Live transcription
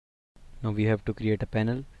Now we have to create a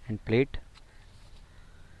panel and plate.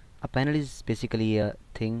 A panel is basically a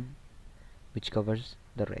thing which covers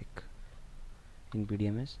the rack. In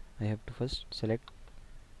PDMS, I have to first select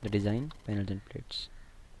the design, panels and plates.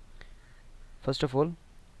 First of all,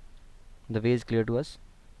 the way is clear to us.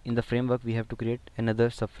 In the framework, we have to create another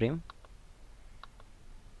subframe.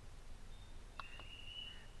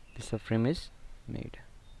 This subframe is made.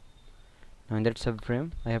 Now in that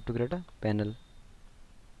subframe, I have to create a panel.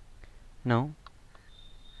 Now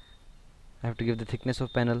I have to give the thickness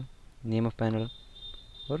of panel, name of panel,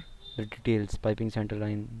 or the details, piping center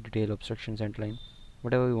line, detail obstruction center line,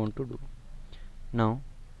 whatever we want to do. Now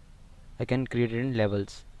I can create it in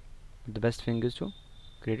levels. The best thing is to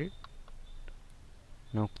create it.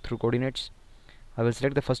 Now through coordinates, I will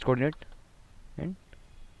select the first coordinate and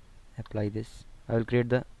apply this. I will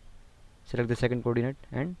select the second coordinate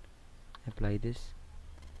and apply this.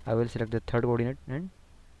 I will select the third coordinate and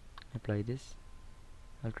apply this.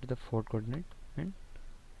 I'll create the fourth coordinate and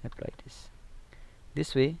apply this.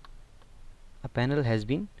 This way a panel has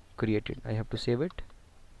been created. I have to save it.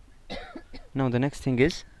 Now the next thing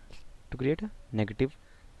is to create a negative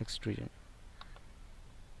extrusion.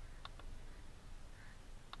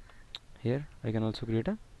 Here I can also create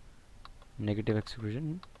a negative extrusion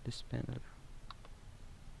in this panel.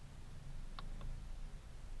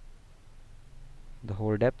 The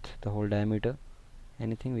whole depth, the whole diameter,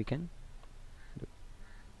 anything we can do.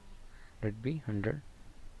 Let it be 100.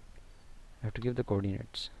 I have to give the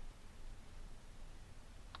coordinates.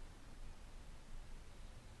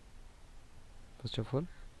 First of all,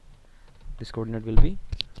 this coordinate will be.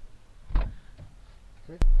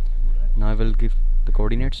 Now I will give the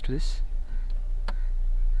coordinates to this.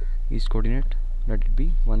 East coordinate, let it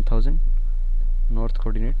be 1000. North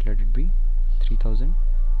coordinate, let it be 3000.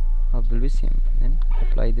 Up will be same, and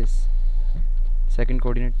apply this. Second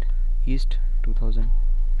coordinate, east 2000.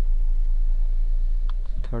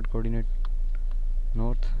 Third coordinate,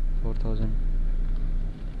 north 4000,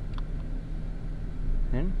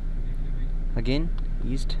 and again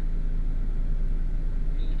east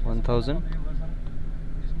 1000.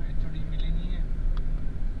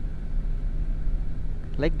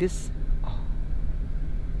 Like this.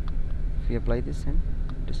 If we apply this and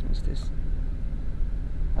dismiss this,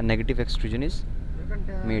 a negative extrusion is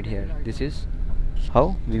made here. This is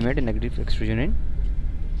how we made a negative extrusion in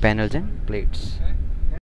panels and plates.